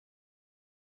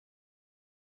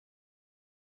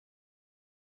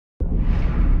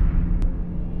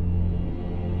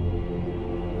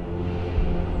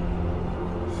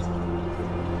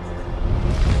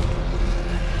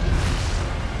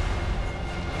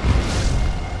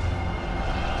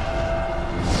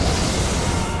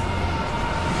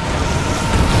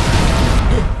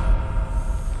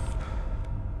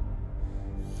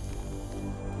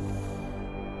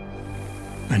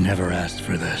never asked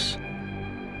for this.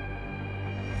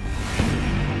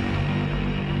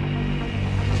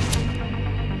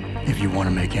 If you want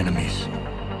to make enemies,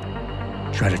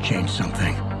 try to change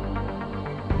something.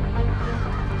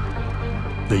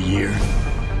 The year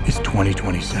is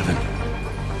 2027.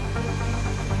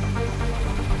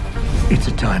 It's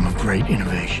a time of great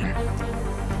innovation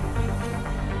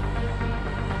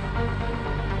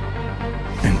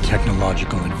and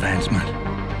technological advancement.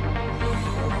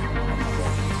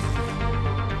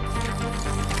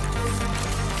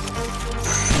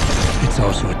 It's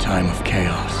also a time of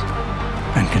chaos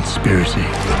and conspiracy.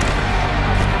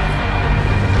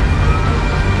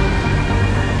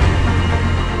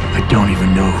 I don't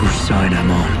even know whose side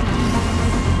I'm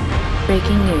on.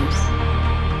 Breaking news.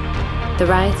 The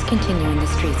riots continue in the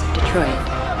streets of Detroit.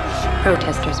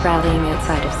 Protesters rallying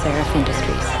outside of Seraph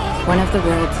Industries, one of the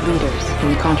world's leaders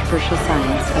in the controversial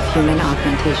science of human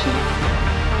augmentation.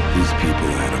 These people,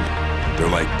 Adam, they're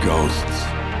like ghosts.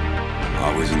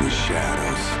 Always in the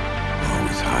shadows.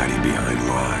 Always hiding behind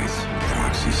lies.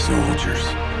 Proxy soldiers.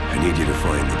 I need you to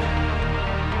find them.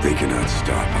 They cannot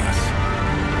stop us.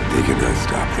 They cannot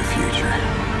stop the future.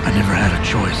 I never had a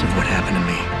choice of what happened to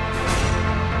me.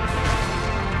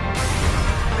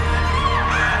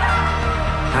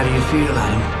 How do you feel,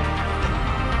 Adam?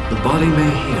 The body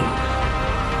may heal,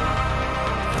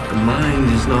 but the mind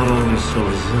is not always so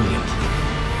resilient.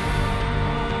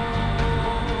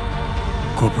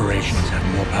 Corporations have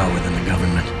more power than the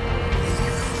government.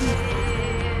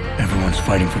 Everyone's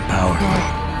fighting for power,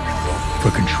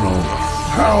 for control.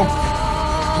 Help!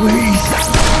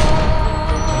 Please!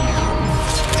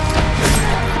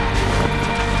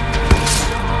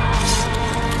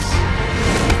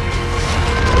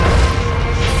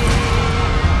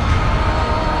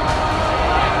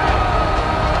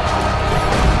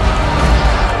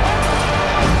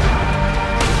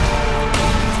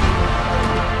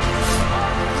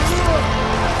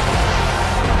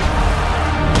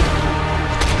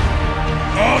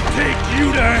 Take you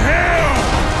to hell!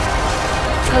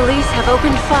 Police have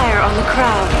opened fire on the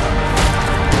crowd.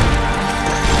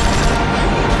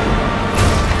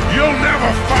 You'll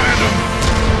never find them!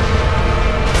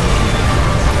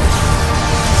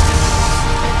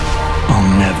 I'll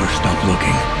never stop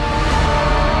looking.